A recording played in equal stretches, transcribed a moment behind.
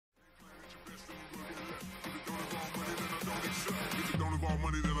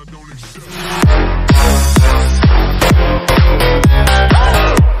What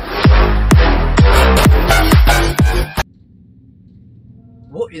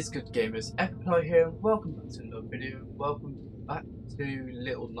is good, gamers? Epiply here, and welcome back to another video. Welcome back to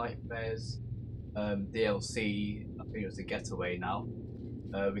Little Nightmares DLC. I think it was a getaway now.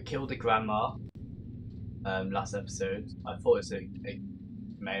 We killed a grandma last episode. I thought it was a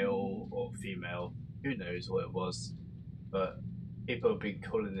male or female, who knows what it was, but people have been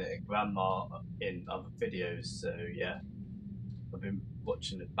calling it a grandma in other videos, so yeah, I've been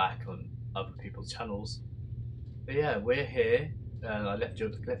watching it back on other people's channels. But yeah, we're here. I left you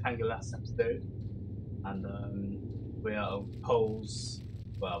with a cliffhanger last episode, and we are on Cole's,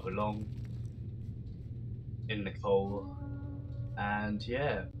 where I belong, in the Cole, and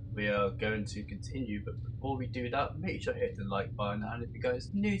yeah, we are going to continue. But before we do that, make sure to hit the like button, and if you guys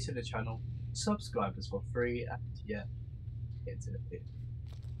are new to the channel, subscribe us for free, and yeah, get to the video.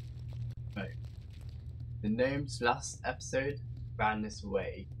 Right, the gnomes last episode ran this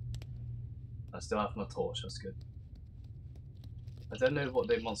way. I still have my torch, that's good. I don't know what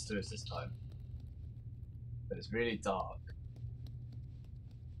the monster is this time, but it's really dark,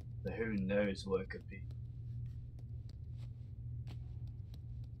 so who knows what it could be.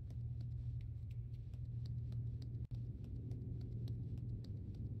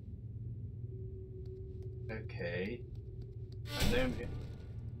 Okay, I know him.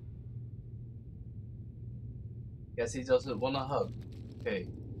 Guess he doesn't want a hug. Okay,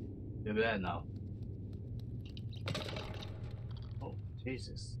 you're there now. Oh,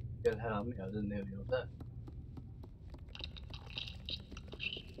 Jesus. Get the hell out of me, I didn't know you were there.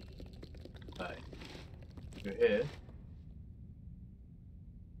 Right, you're here.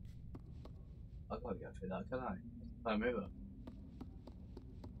 I can't get through that, can I? Climb over.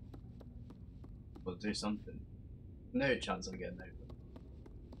 Or do something. No chance of getting over.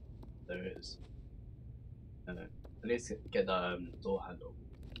 There is. I know. I need to get that door handle.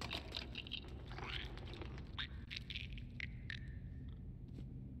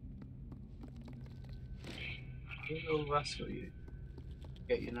 You little rascal, you.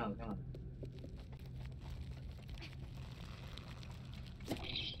 Get you now, can't I?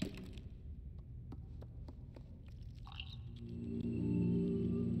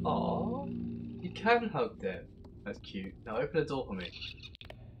 Aww, you can hug them. That's cute. Now open the door for me.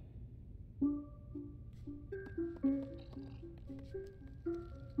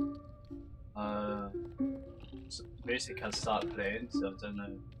 Music has started playing, so I don't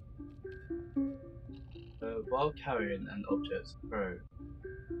know. While carrying an object, throw.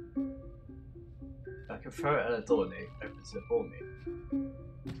 I can throw it at a door and it opens it for me.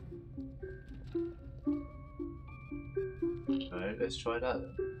 Alright, let's try that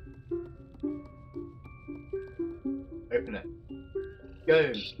then. Open it.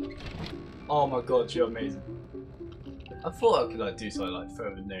 Go! Oh my god, you're amazing. I thought I could like do something like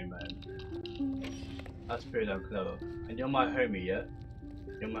throw a gnome man. That's pretty damn clever. And you're my homie, yeah?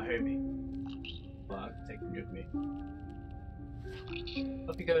 You're my homie. Well, I can take you with me.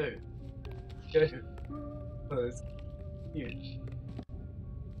 Up you go! Go! Oh, that's cute.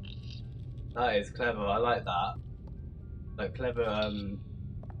 That is clever, I like that. Like clever,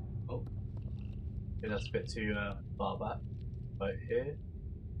 oh. Okay, that's a bit too far back. Right here.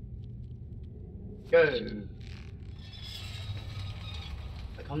 Go!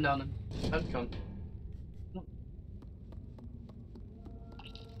 Come down then. Come.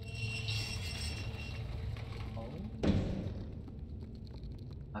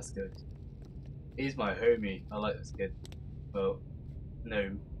 That's good. He's my homie. I like this kid. Well,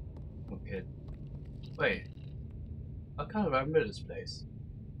 no, not kid. Wait, I kind of remember this place.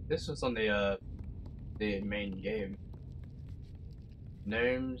 This was on the main game.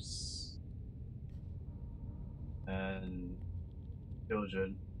 Gnomes and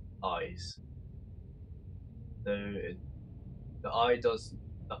children eyes. So the eye does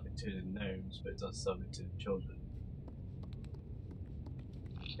nothing to the gnomes, but it does something to the children.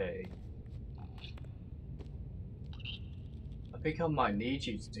 Okay. I think I might need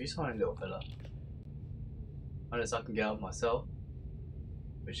you to do something, little fella. Unless I can get out myself,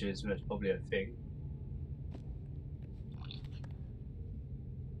 which is most probably a thing.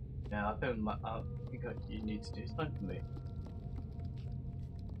 Yeah, I think you need to do something for me.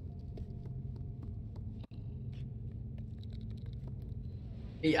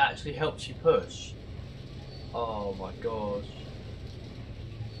 He actually helped you push. Oh my gosh.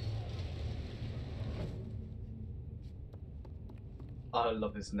 I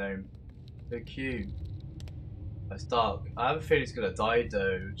love this gnome. So cute. It's dark. I have a feeling he's gonna die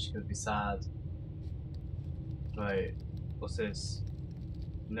though, which is gonna be sad. Right, what's this?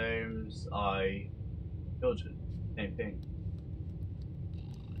 Gnomes, children. Same thing.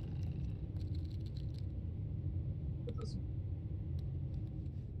 That doesn't.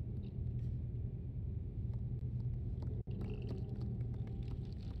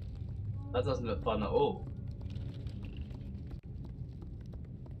 That doesn't look fun at all.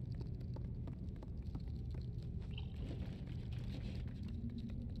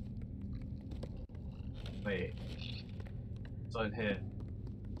 Wait. It's on here.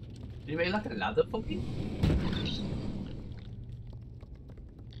 Can you make like a ladder for me?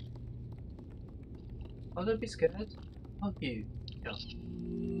 Oh, don't be scared. Fuck you. Yeah.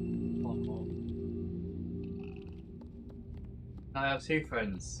 Oh. I have 2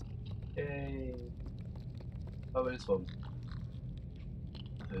 friends. Yay. Oh, this one.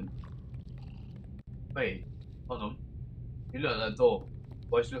 Nothing. Wait, hold on. You look at that door.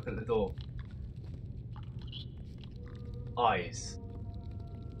 Why should you look at the door? Eyes.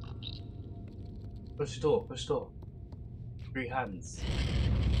 Push the door, push the door. 3 hands.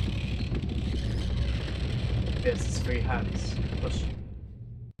 Yes, it's 3 hands. Push.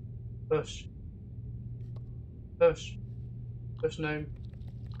 Push. Push. Push, gnome.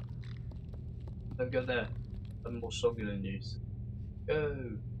 Don't go there. I'm more stronger than you. Go.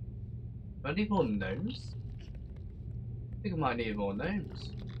 Do I need more gnomes? I think I might need more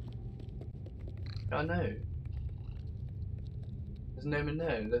gnomes. I know. There's a gnome in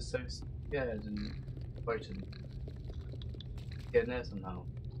there. They're so scared and frightened. Get in there somehow.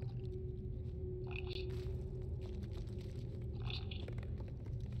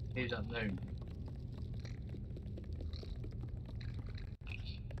 Here's that gnome.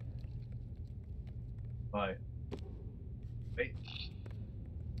 Right. Wait.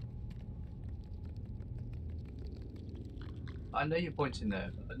 I know you're pointing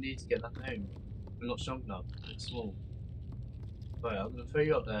there, but I need to get that gnome. I'm not strong enough. It's small. Right, I'm gonna throw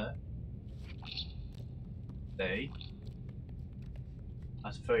you up there. Stay.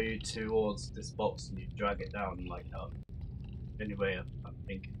 I throw you towards this box and you drag it down like that. Anyway, I'm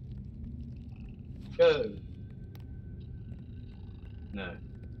thinking. Go! No.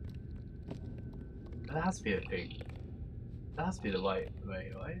 That has to be a thing. That has to be the right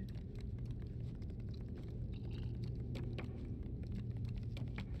way, right?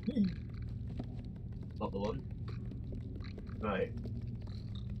 Not the one. Right.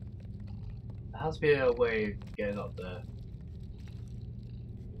 There has to be a way of getting up there.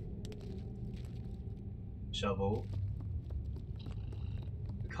 Shovel.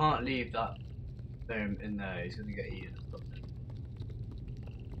 We can't leave that gnome in there, he's gonna get eaten or something.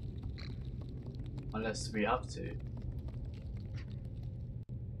 Unless we have to.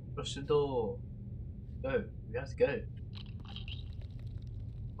 Push the door. Go. We have to go.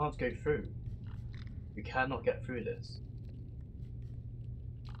 We can't go through. We cannot get through this.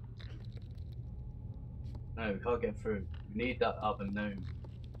 No, we can't get through. We need that other gnome.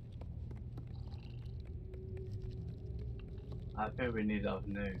 I think we need that other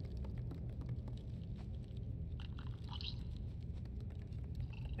gnome.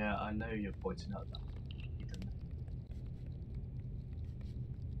 Yeah, I know you're pointing out that.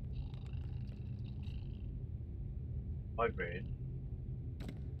 Vibrating.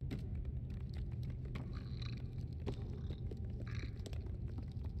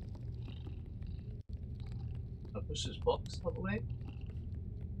 I'll push this box out of the way.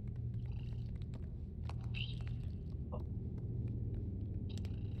 Oh.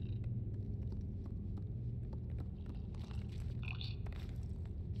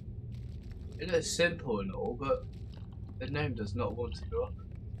 It looks simple and all, but the gnome does not want to go up.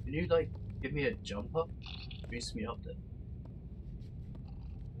 Can you like give me a jump up? Boost me up there.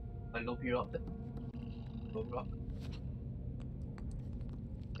 I lob you up there. Lob up.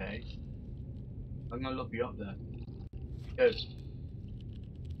 Okay. I'm gonna lob you up there. Go.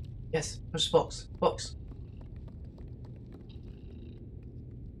 Yes, push the box. Box.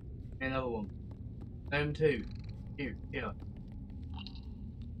 Another one. Gnome 2. You, here.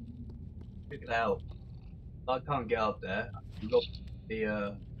 Figure it out. I can't get up there. I lob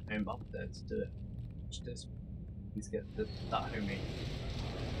the gnome up there to do it. Watch this. Please get that homie.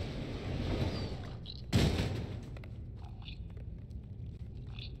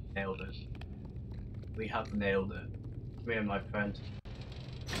 Nailed it. We have nailed it. Me and my friend.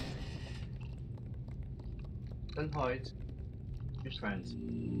 Don't hide. Your friends.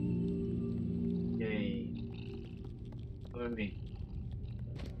 Yay. Come with me.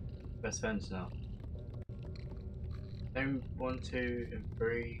 Best friends now. Name 1, 2, and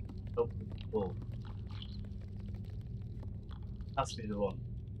 3. Open the door. Has to be the one.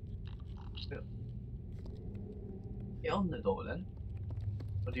 Get on the door then.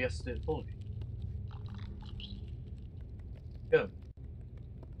 What do you have to do it for me? Go.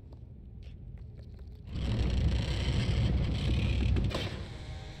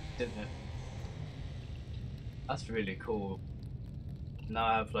 Didn't it? That's really cool. Now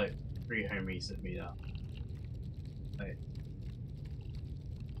I have like 3 homies with me now. Wait.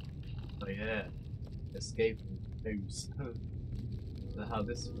 Oh yeah. Escape from homes. So how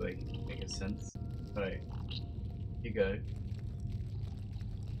this way makes sense. Right. You go.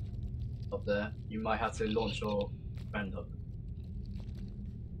 Up there. You might have to launch your friend up.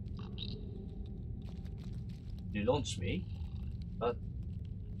 You launched me? But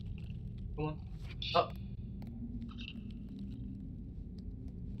come on. Up!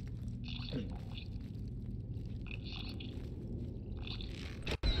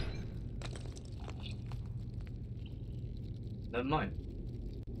 Never mind.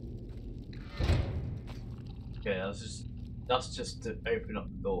 Okay, that's just to open up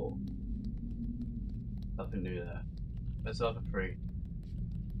the door. Nothing new there. Let's have a 3,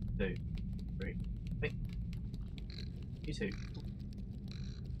 2, 3. Hey, you two.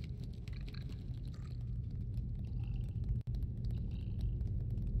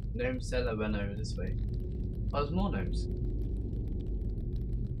 Gnome seller went over this way. Oh, there's more gnomes.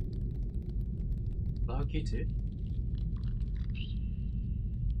 I'll hook you too.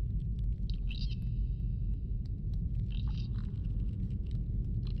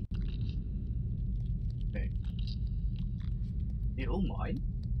 Okay. You all mine?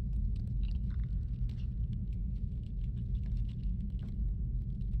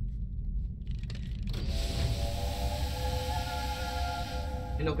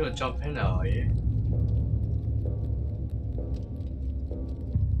 You're not gonna jump in now, are you?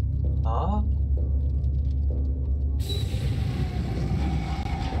 Ah?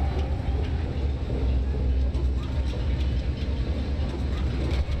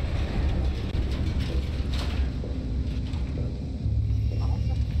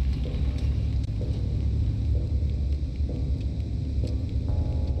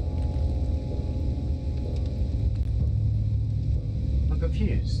 I'm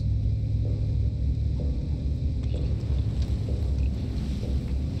confused.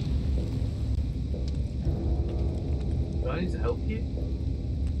 Do I need to help you?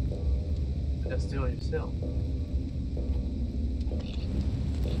 Let's do it yourself.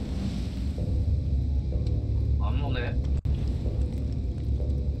 I'm on it.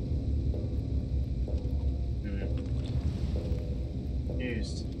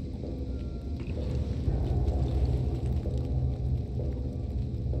 Used.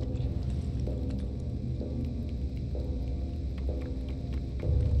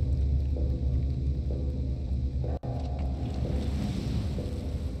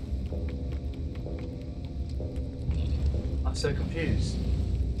 I'm so confused.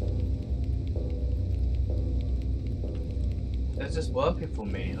 They're just working for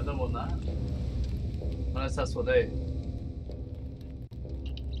me. I don't want that. Unless that's what they...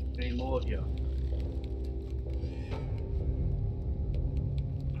 We need more of you.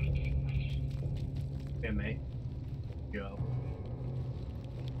 Here, mate. Go.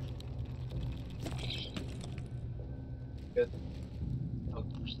 Good. Oh.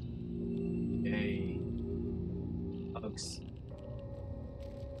 Yay. Hugs.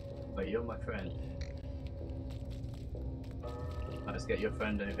 But you're my friend. Let's get your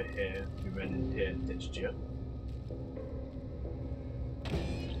friend over here who ran in here and ditched you.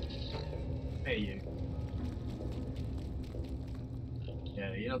 Hey, you.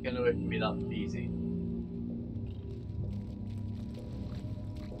 Yeah, you're not getting away from me that easy.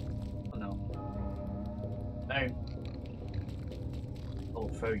 Oh no. No. I'll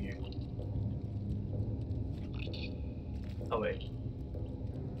throw you. Oh wait.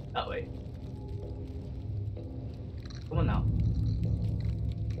 That way. Come on now.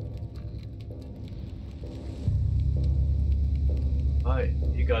 Right,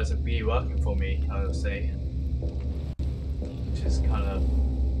 you guys have been working for me, I will say. Which is kind of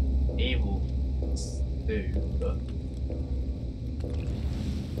evil to do, but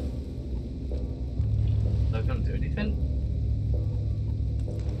not gonna do anything.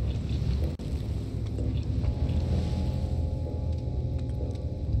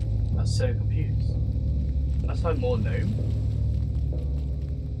 I'm so confused. Let's find more gnome.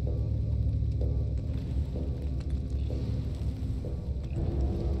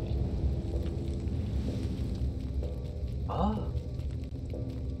 Ah.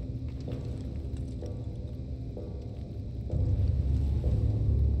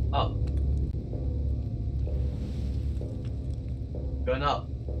 Up. Going up.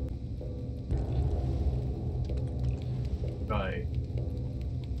 Right.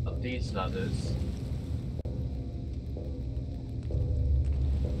 these ladders.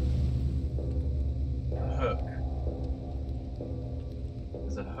 A hook.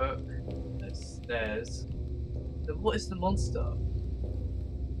 There's a hook. There's stairs. Then what is the monster?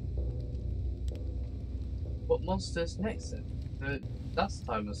 What monster's next then? The last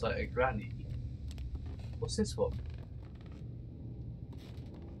time was like a granny. What's this one?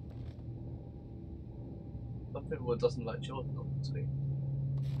 Some people doesn't like Jordan, obviously.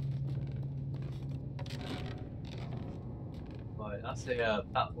 Right, that's the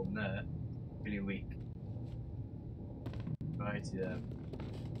platform there. Really weak. Right, yeah.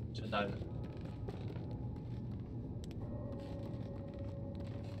 Shut down.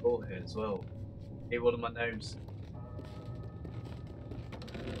 Ball here as well. Hey, one of my gnomes.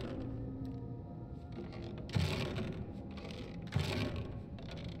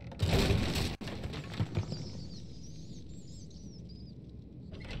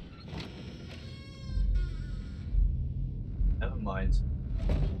 Never mind.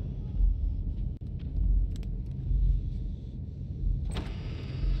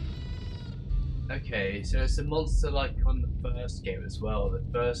 Okay, so it's a monster like on the first game as well, the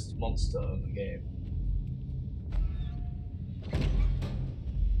first monster on the game.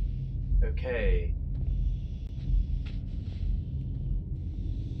 Okay.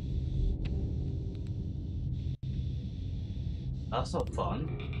 That's not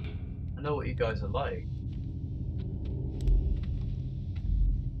fun. I know what you guys are like.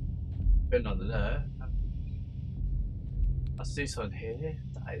 Been under there. I see something here.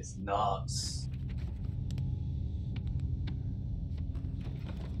 That is nuts.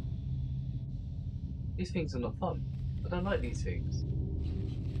 These things are not fun. I don't like these things.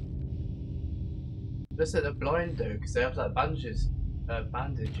 Looks like they're blind though, because they have like bandages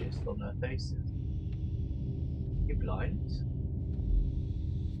on their faces. You blind?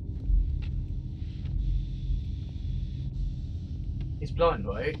 He's blind,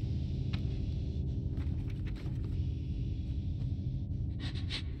 right?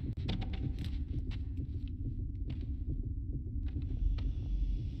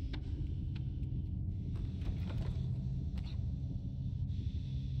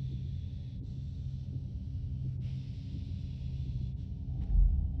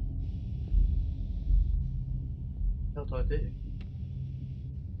 What do I do?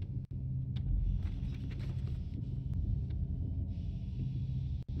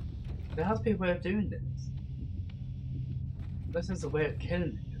 There has to be a way of doing this. This is a way of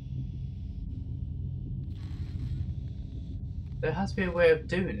killing him. There has to be a way of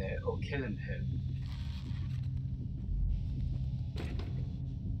doing it or killing him.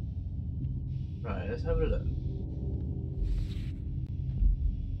 Right, let's have a look.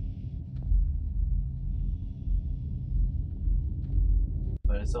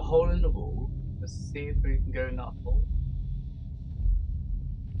 Right, there's a hole in the wall. Let's see if we can go in that hole.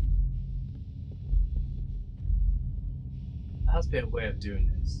 There has to be a way of doing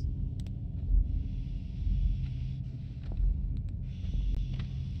this.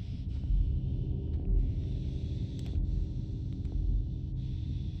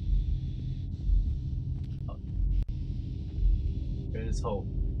 Oh. Go in this hole.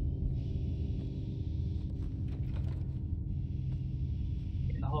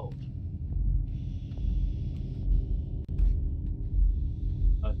 Get in the hole.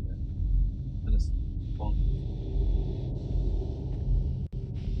 Okay. And it's one.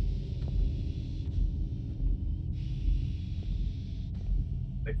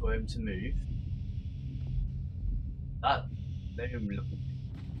 Wait for him to move. That made him look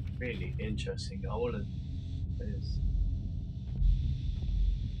really interesting. I want to do this.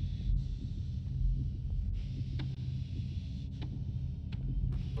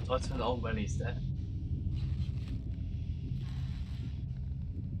 What do I turn it on when he's there?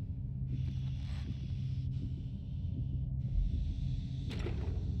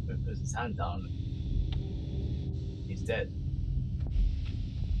 When he puts his hand down, he's dead.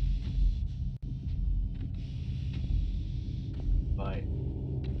 Right.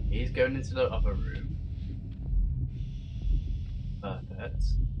 He's going into the other room. Perfect.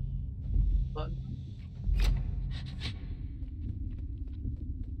 But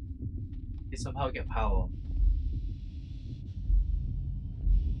he somehow get power.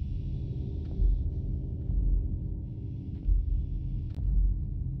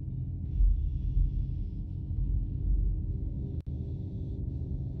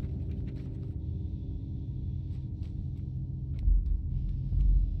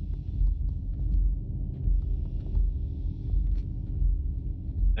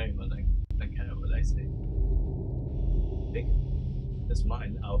 No, I don't care what they say. It's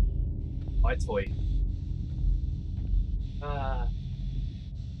mine now. My toy. Ah,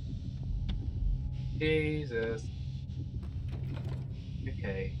 Jesus.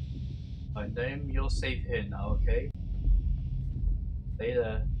 Okay. I know you're safe here now, okay? Stay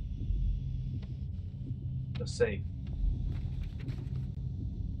there. You're safe.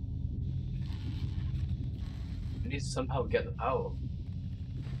 We need to somehow get the power.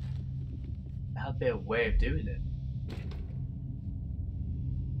 There had to be a way of doing it.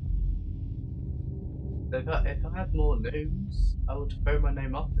 If I had more gnomes, I would throw my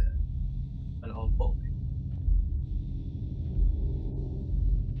name up there and on for me.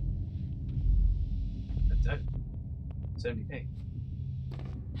 I don't. It's the only thing.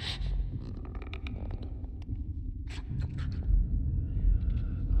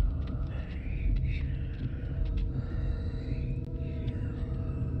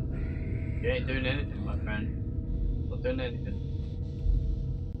 You ain't doing anything, my friend. Not doing anything.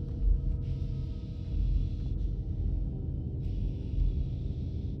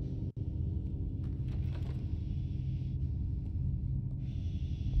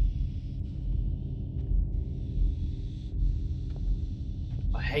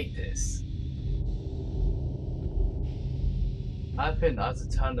 I hate this. I think I have to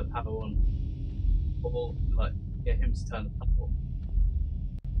turn the power on. Or, like, get him to turn the power on.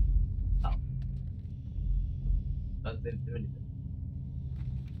 Oh. That didn't do anything.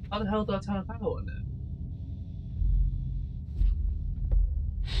 How the hell do I turn the power on then?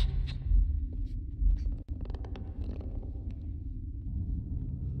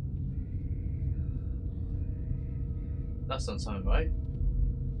 That's not something, right?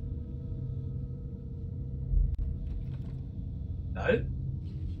 No?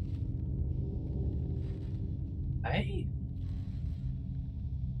 Hey?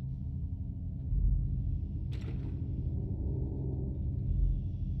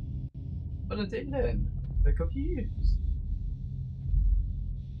 What did I do then? I'm confused.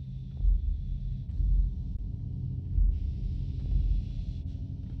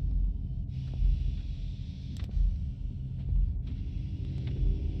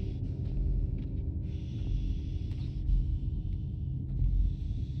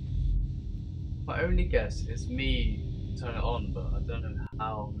 My only guess is me turn it on, but I don't know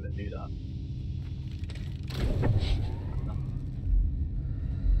how I'm gonna do that.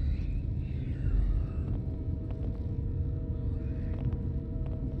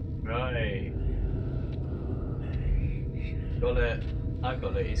 Right. Got it. I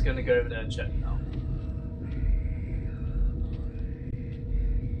got it. He's gonna go over there and check now.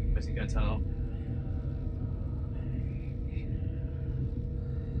 Where's he gonna turn it on?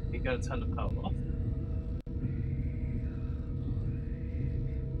 He's gonna turn the power off.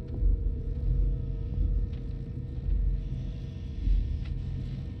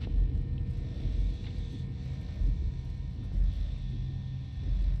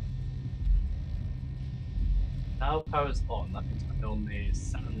 Now power's on. I can turn on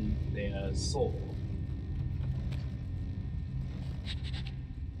the saw.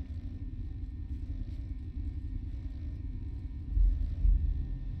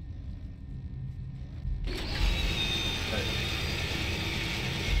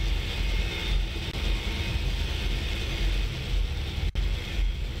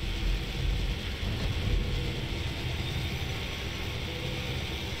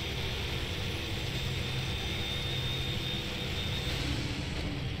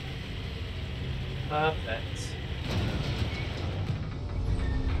 Perfect.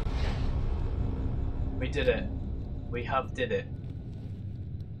 We did it. We have did it.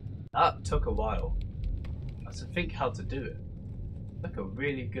 That took a while. I have to think how to do it. It took a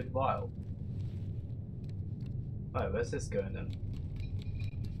really good while. Right, where's this going then?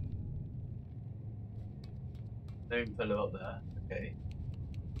 Gnome fellow up there. Okay.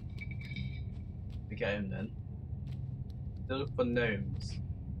 We get him then. Still look for gnomes.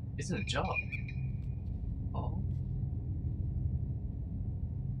 It's in a jar. Oh.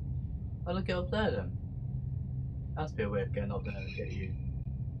 I'll look it up there then. That's be a way of getting up there and get you.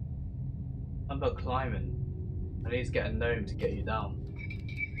 How about climbing? I need to get a gnome to get you down.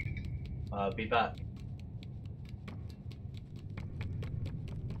 Be back.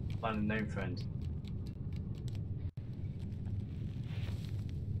 Find a gnome friend.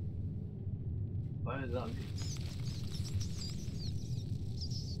 Why is that?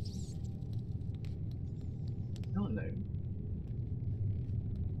 No gnome.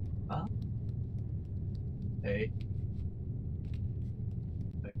 Huh? Hey.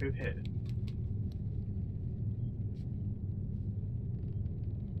 Like who here?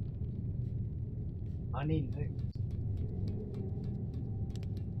 I need gnomes.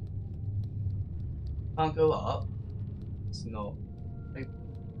 Can't go up. It's not. The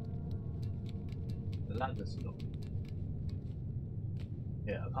ladder's not.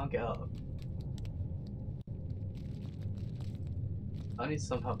 Yeah, I can't get up. I need to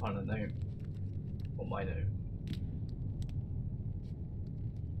somehow find a note. Or my note.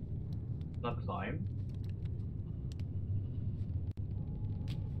 Can I climb?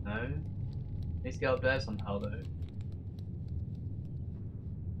 No. Need to get up there somehow though.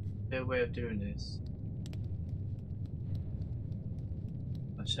 Is there a way of doing this?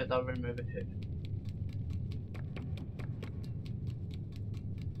 Let's check that room over here.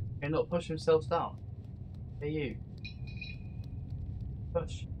 Can you not push themselves down? Hey you.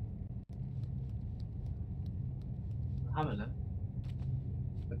 Push. The hammer then.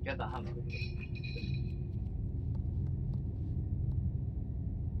 Get that hammer.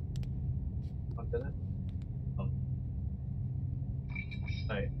 I'll get it. Oh.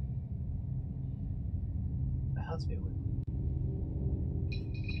 Wait. There has to be a way.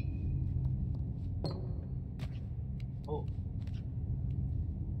 Oh.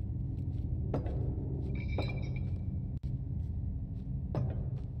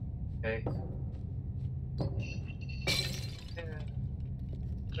 Okay. Yeah.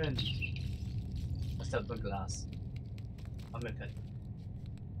 Friend. I stepped on glass. I'm okay.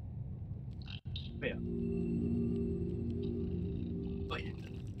 Yeah. Wait.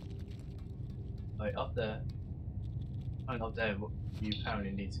 Wait, up there. And up there, what you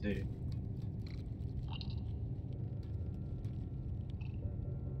apparently need to do.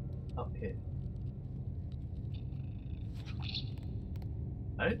 Up here.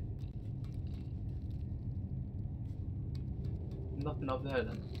 No? Nothing up there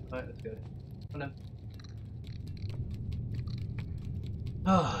then. Right, let's go. Oh no.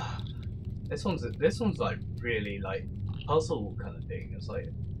 Ah, this one's like really like puzzle kind of thing. It's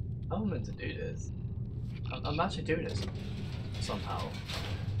like, how am I meant to do this? I'm actually doing this somehow.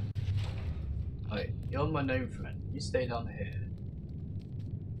 Like, you're my known friend. You stay down here.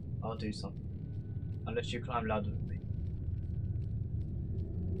 I'll do something. Unless you climb ladder with me.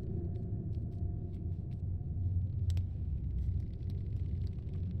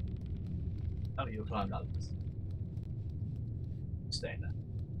 Oh, you'll climb ladders. Stay in there.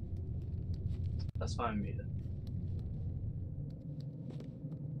 That's fine with me then.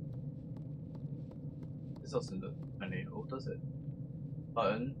 This doesn't look unusual, does it?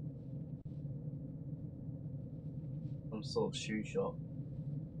 Button. Some sort of shoe shop.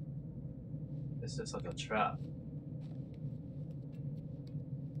 This looks like a trap.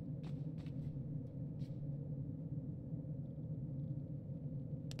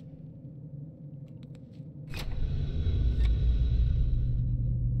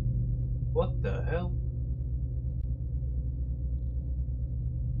 What the hell?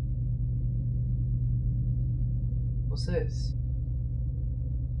 What's this?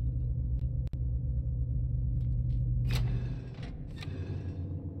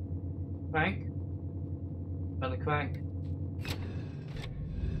 Crank? Found a crank.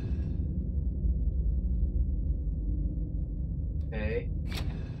 Okay.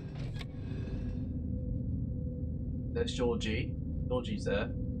 There's Georgie. Georgie's there.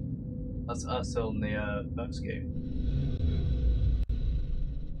 That's us on the first game.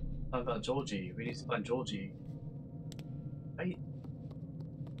 How about Georgie? We need to find Georgie. Right?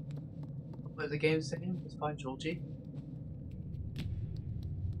 What the game's saying? Let's find Georgie.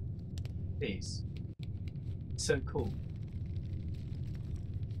 Please. It's so cool.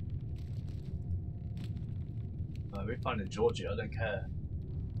 We're finding Georgie, I don't care.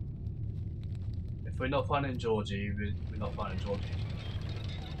 If we're not finding Georgie, we're not finding Georgie.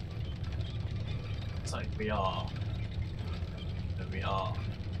 It's like we are. No, we are.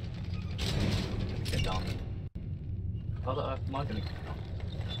 Get down. How the earth am I gonna get down?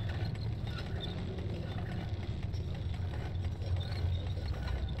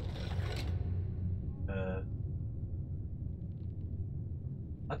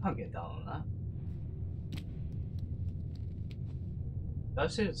 I can't get down on that.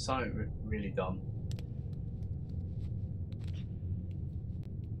 That's just something really dumb.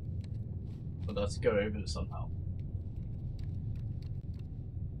 But let's go over it somehow.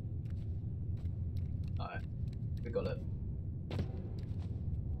 Alright, we got it.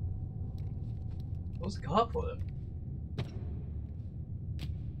 What's the car for them?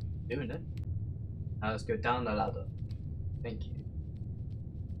 Doing it. Now let's go down the ladder. Thank you.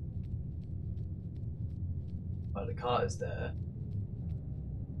 Right, the car is there.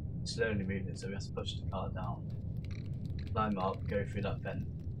 Slowly moving, so we have to push the car down. Climb up, go through that vent.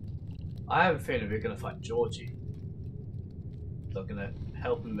 I have a feeling we're gonna find Georgie. So I'm gonna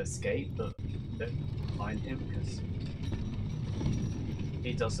help him escape, but don't find him because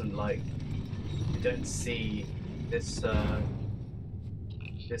he doesn't like. You don't see this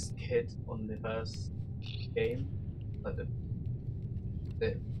this kid on the first game, like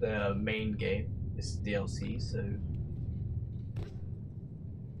the main game. This DLC, so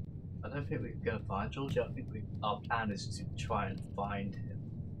I don't think we're gonna find Georgia. I think our plan is to try and find him.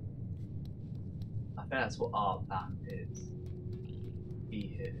 I think that's what our plan is. Be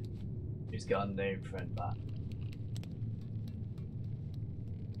here. Just get our known friend back.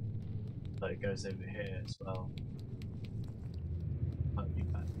 But it goes over here as well. Might be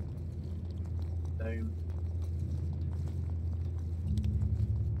back. Dome.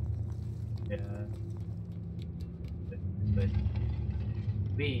 Yeah. But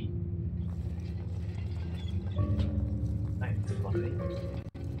we. That's funny.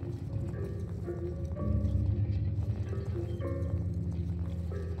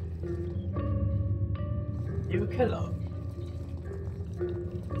 You a killer?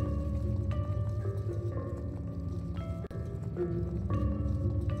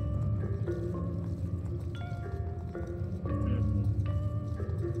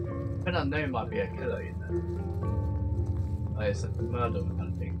 But I know it might be a killer, you know. Like, it's like a murder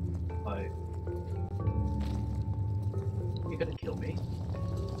kind of thing. Like, you gonna kill me?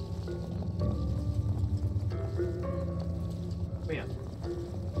 Come here.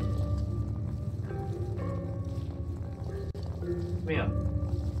 Come here.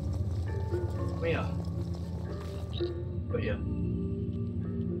 Come here. But yeah.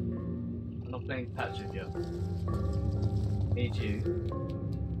 I'm not playing patch with you. Need you.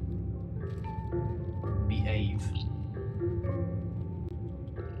 Behave.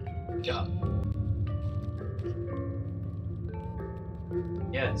 Jump.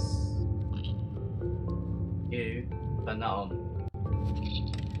 Yes. You. Turn that on.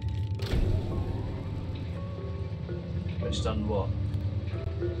 Which done what?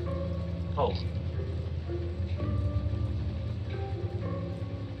 Oh.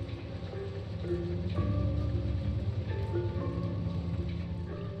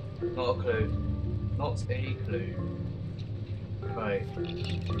 Not a clue. Not a clue. Right.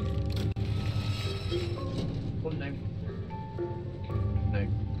 Oh no. No.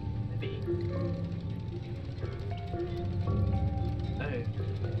 Maybe. No.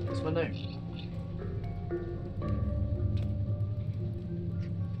 This one no.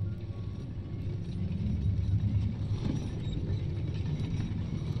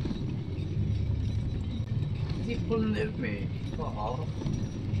 Is he pulling it with me? Aww.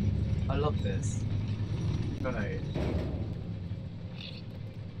 I love this. Right.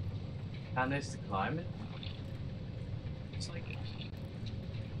 And there's to climb it. It's like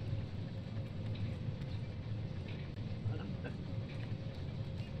I don't know.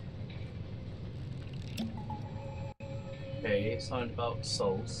 Okay, something about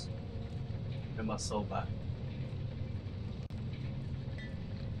souls. Get my soul back.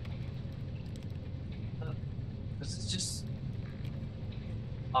 This is just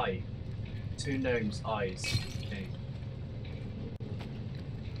eye. Two gnomes' eyes. Okay.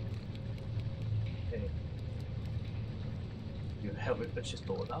 Okay. You help me push this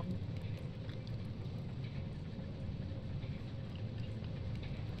door down?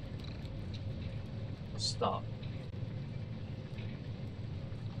 Stop.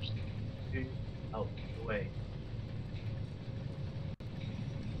 Two out the way.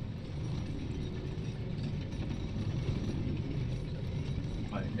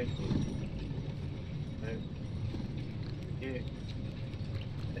 Right, thank you. No. You.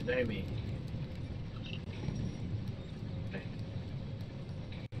 They know me. Okay.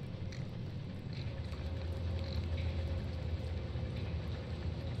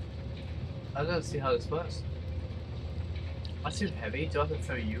 I don't see how this works. That's too heavy. Do I have to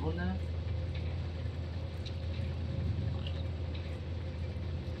throw you on there?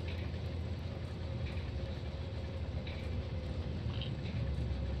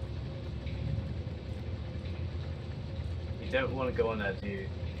 You don't want to go on there, do you?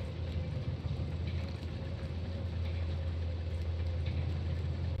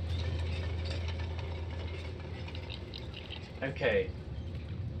 Okay.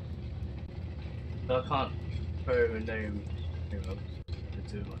 So I can't throw a gnome to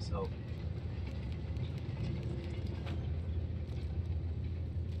do it myself.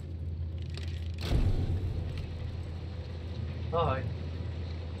 Bye.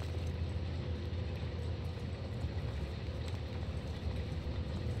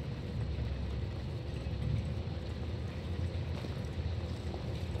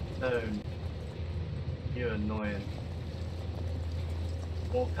 Gnome. You're annoying.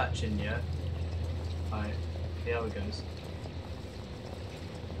 More catching, yeah? Alright, see how it goes.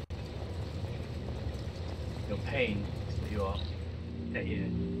 Your pain is what you are. Get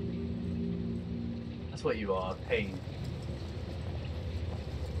you. That's what you are, pain.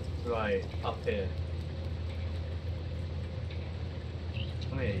 Right, up here.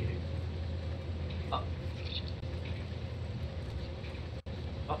 Come here, you. Up.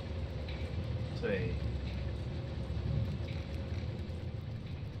 Up. Sweet.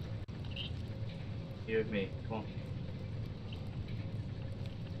 You with me, come on.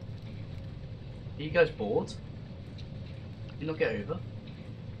 Are you guys bored? You not get over?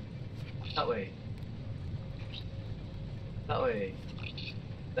 That way. That way.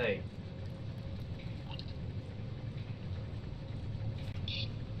 Stay.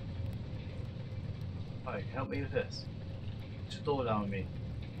 Alright, help me with this. Push the door down with me.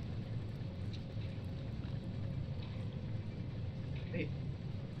 Hey.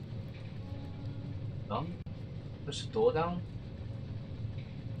 Done? Push the door down?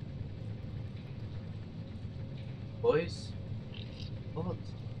 Boys? What?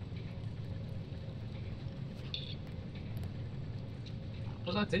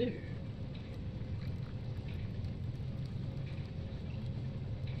 What did I do?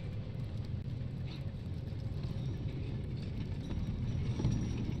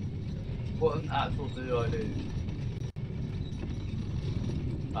 What an actual do I do?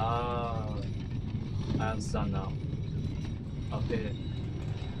 Ah, I understand now. Up here.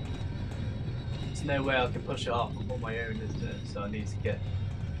 There's no way I can push it up on my own, is there? So I need to get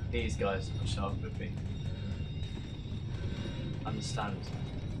these guys to push it up with me. Understand.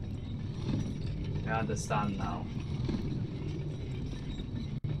 I understand now.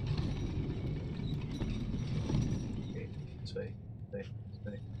 Okay, this way, this way, this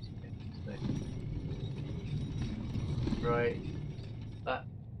way, this way, this way. Right. That.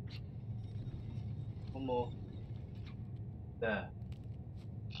 One more. There.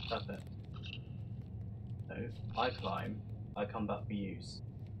 Perfect. No, I climb, I come back for use.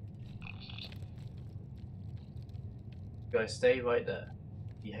 You guys stay right there.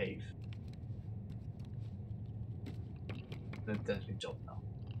 Behave. Then that's your job now.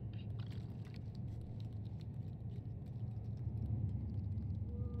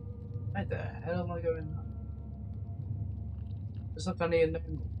 Where the hell am I going now? There's not funny in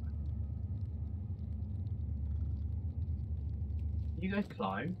gnome. You guys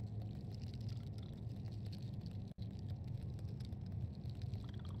climb?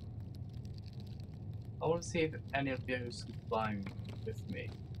 I want to see if any of you can climb with me.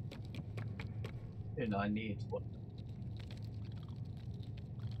 You know, I need one.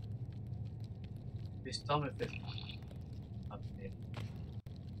 This time if it's up here.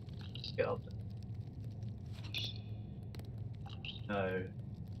 Get up there. No.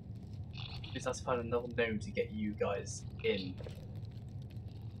 Just has to find another gnome to get you guys in.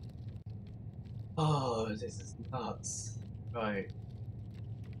 Oh, this is nuts. Right.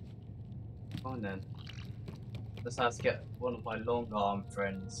 Come on then. Let's have to get one of my long arm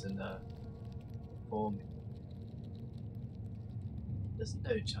friends and for me. There's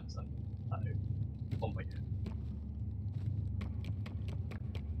no chance I can do that. Oh my god.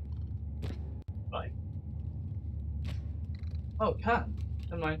 Right. Oh, can.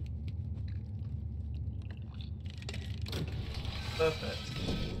 Never mind. Perfect.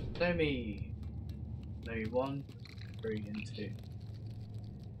 Show me. Maybe 1, 3, and 2.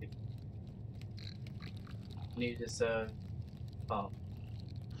 Need this part.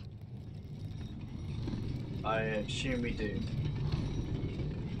 I assume we do.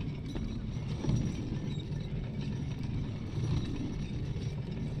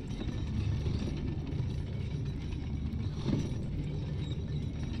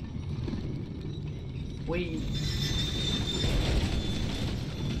 We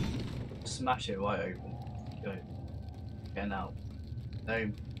smash it right open. Go. Get out.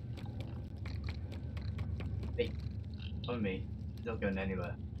 No. Hey, on me. He's not going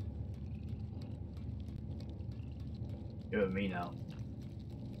anywhere. You're with me now.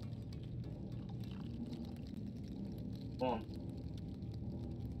 Come on.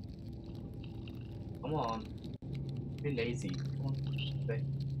 Come on. Be lazy. Come on. Stay.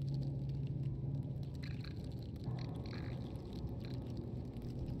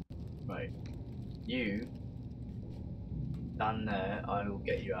 Right. You stand there, I will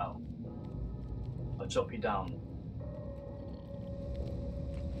get you out. I'll chop you down.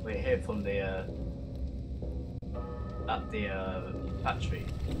 We're here from the at the factory.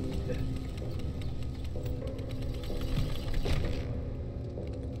 Yeah.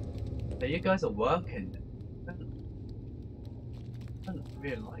 So you guys are working.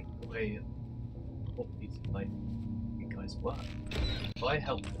 really like the way all these like you guys work. If I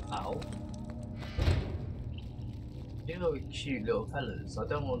help them out, you know, cute little fellas. I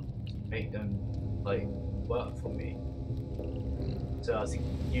don't want to make them like work for me. So as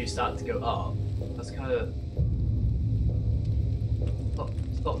you start to go up, that's kind of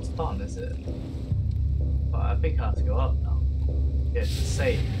not fun, is it? But I think I have to go up now. Yeah, it's the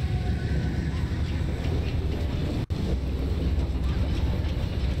same.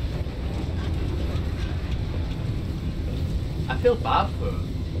 I feel bad for him.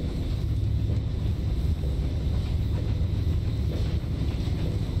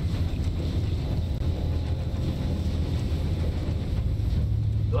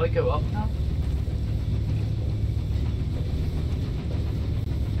 Do I go up now?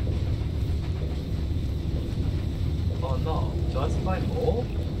 Oh no, do I have to find more?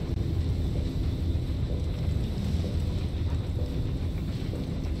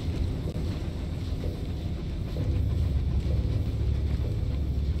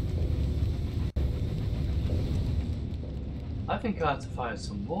 I think I had to find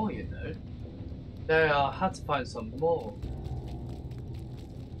some more, you know. There, I had to find some more.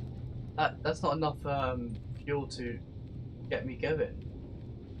 That's not enough fuel to get me going.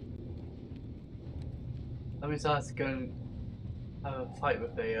 That means I have to go and have a fight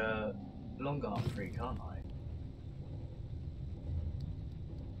with a long arm freak, can't I?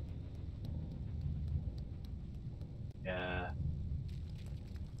 Yeah.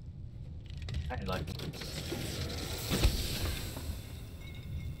 I ain't like it.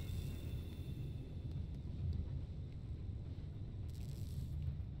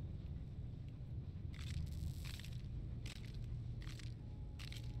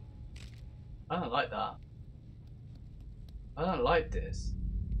 I don't like that. I don't like this.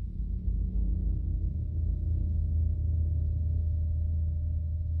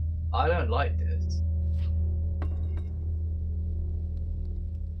 I don't like this.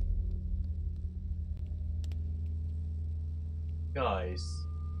 Guys.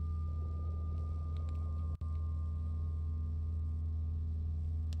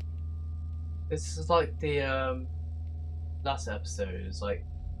 This is like the last episode. It's like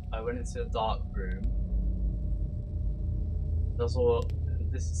I went into a dark room. That's all.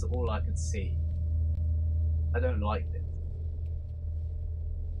 This is all I could see. I don't like this.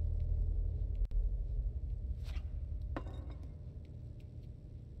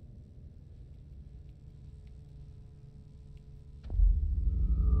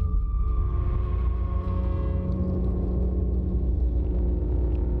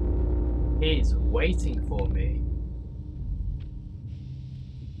 He's waiting for me.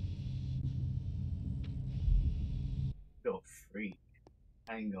 You're a freak.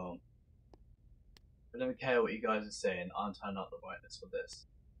 Hang on. I don't care what you guys are saying. I'm turning up the brightness for this.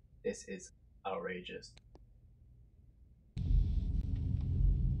 This is outrageous.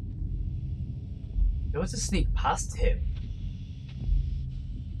 There was a sneak past him.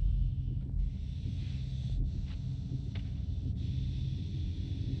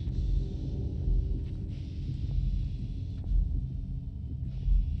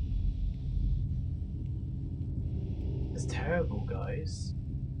 It's terrible, guys.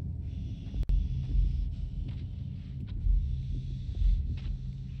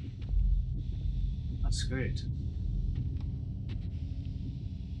 I'm screwed.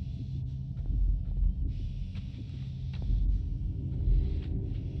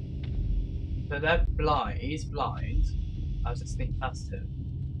 So they're blind. He's blind. I have to sneak past him.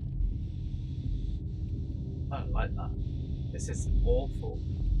 I don't like that. This is awful.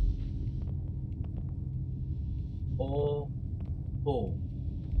 Awful.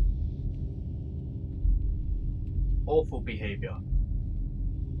 Awful behavior.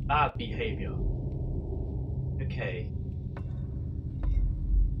 Bad behavior. Okay.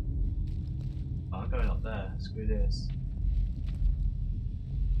 I'm going up there. Screw this.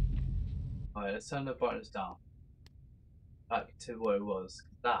 Alright, let's turn the brightness down. Back to what it was.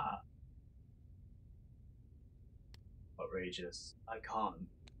 That. Outrageous. I can't.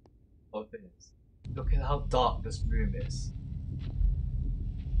 What this? Look at how dark this room is.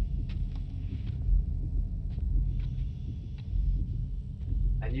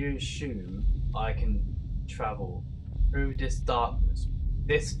 And you assume I can travel through this darkness,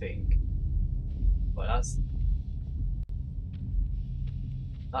 this thing. But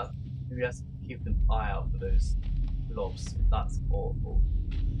maybe have to keep an eye out for those blobs. That's awful.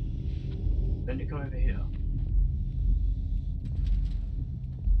 Then you come over here.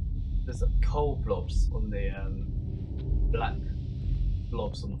 There's coal blobs on the black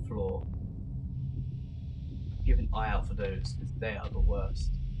blobs on the floor. Keep an eye out for those, because they are the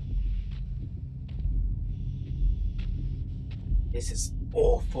worst. This is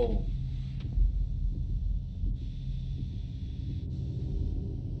awful.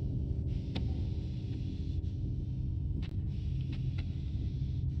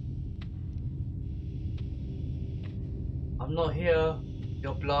 I'm not here.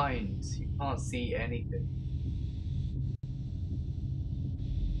 You're blind. You can't see anything.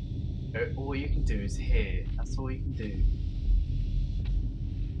 All you can do is hear. That's all you can do.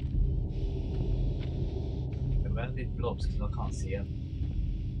 And where are these blobs? Because I can't see them.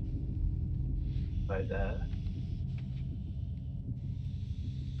 Right there.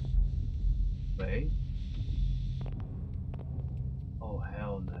 Wait. Oh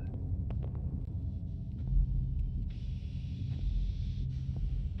hell no.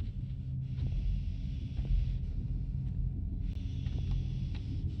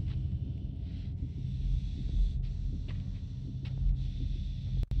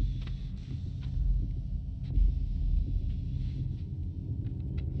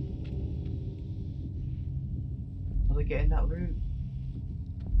 How do I get in that room?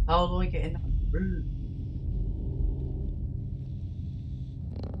 How do I get in that room?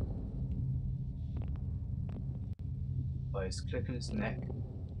 Oh, just click on his neck.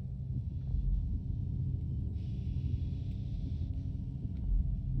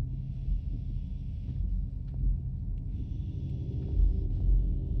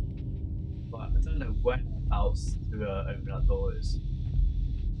 But I don't know whereabouts to open that door is.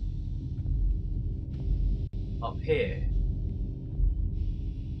 Up here.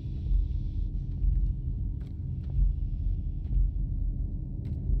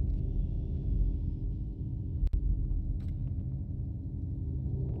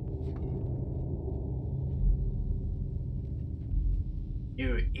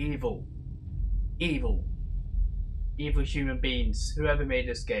 You evil. Evil. Evil human beings. Whoever made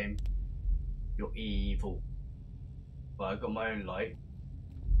this game, you're evil. But I got my own light.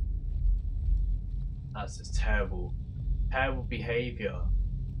 That's just terrible. Terrible behaviour.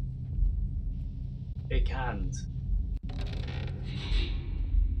 Big hand.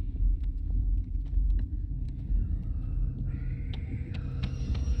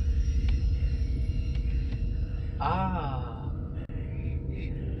 Ah.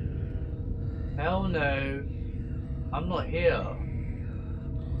 Hell no. I'm not here.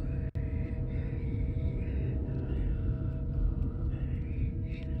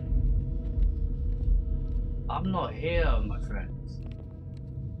 I'm not here, my friends.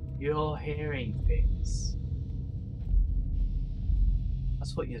 You're hearing things.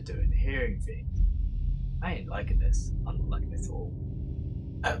 That's what you're doing, hearing things. I ain't liking this. I'm not liking this at all.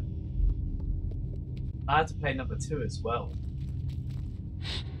 I had to play number 2 as well.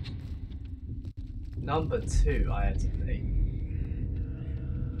 Number 2 I had to play.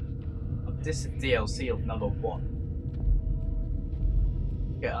 This is DLC of number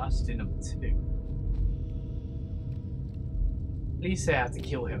 1. Yeah, I have to do number 2. Please say I have to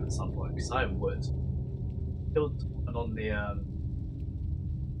kill him at some point, because I would. Killed one on the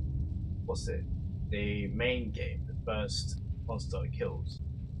what's it? The main game, the first monster I killed.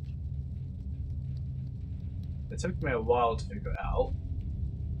 It took me a while to figure it out.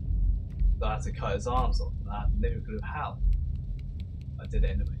 So I had to cut his arms off, and I had no clue how. I did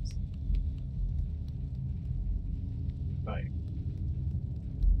it anyways. Right.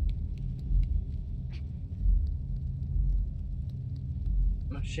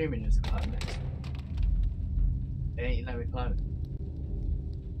 I'm assuming it's climb next. It ain't let me climb it.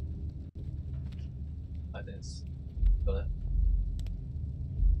 Like this. Got it.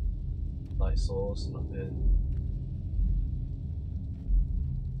 Light source, nothing.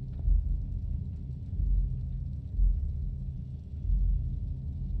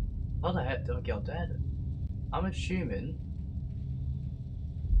 How the heck did I get up there then? I'm assuming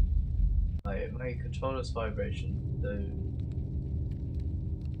like my controller's vibration, so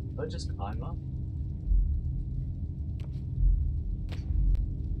do I just climb up?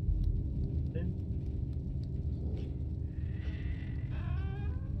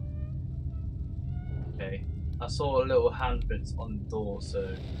 Okay. I saw a little handprints on the door,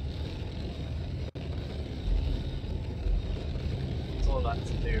 so that's all I have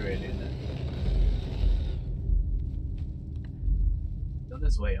to do really, isn't it? Is on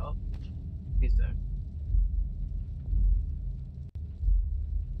his way up? Please don't.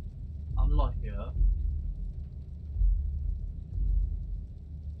 I'm not here.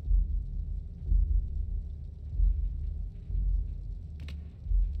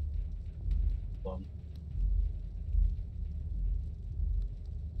 One.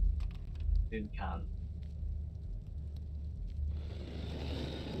 Didn't can.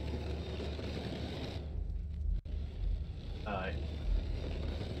 Alright.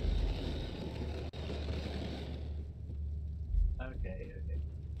 Okay, okay.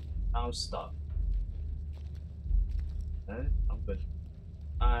 I'm stuck. No, I'm good.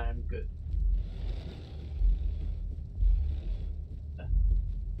 I'm good.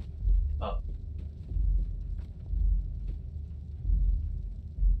 Up.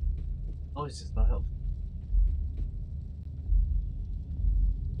 Oh, it's just not helpful.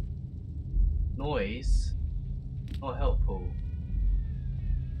 Noise? Not helpful.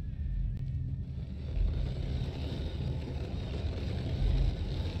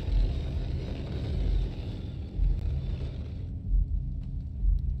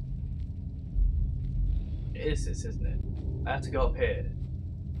 It is this, isn't it? I have to go up here.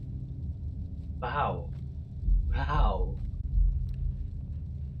 But how? How?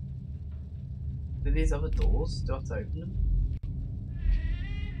 Do these other doors? Do I have to open them?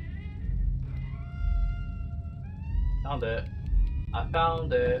 Found it. I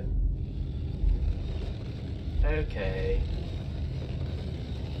found it. Okay.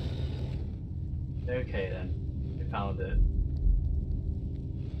 Okay then. We found it.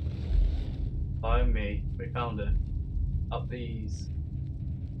 Follow me. We found it. Up these.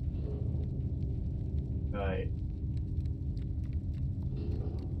 Right.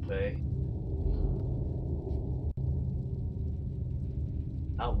 Okay.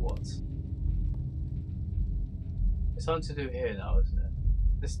 Now what? There's something to do here now, isn't it?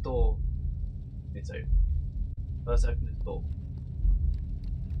 This door is open. Let's open this door.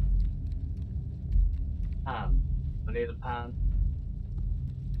 Pan. I need a pan.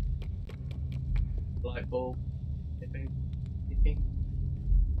 Light bulb. Anything?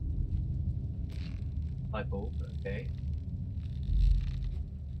 Light bulb, okay.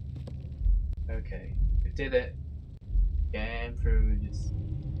 Okay. We did it. Getting through this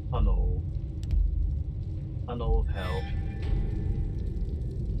tunnel. Tunnel of hell.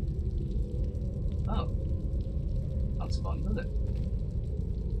 Oh. That's fun, isn't it?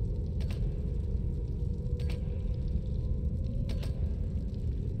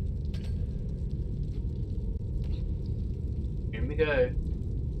 Here we go.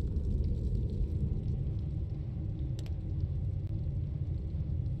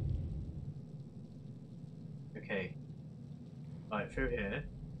 Okay. Right, through here.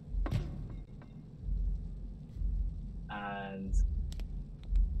 And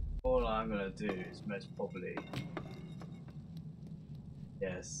all I'm gonna do is most probably.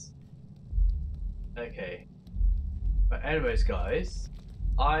 Yes. Okay. But anyways, guys,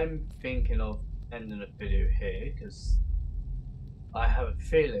 I'm thinking of ending the video here because I have a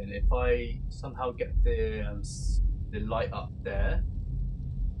feeling if I somehow get the light up there,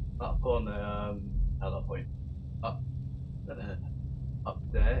 up on at that point, up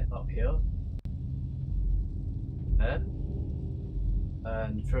there, up here, there,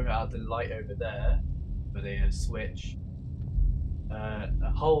 and throw out the light over there with the switch,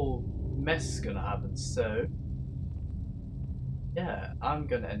 a whole mess is gonna happen. So yeah, I'm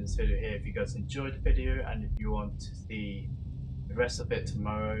gonna end this video here. If you guys enjoyed the video and if you want to see the rest of it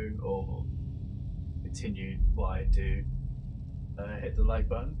tomorrow or continue what I do, hit the like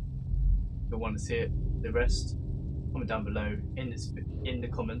button. If you want to see it, the rest, comment down below in the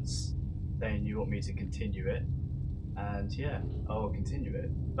comments saying you want me to continue it, and yeah, I'll continue it.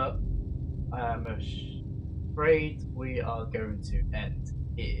 But I am afraid we are going to end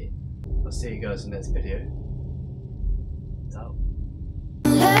here. I'll see you guys in the next video. Out.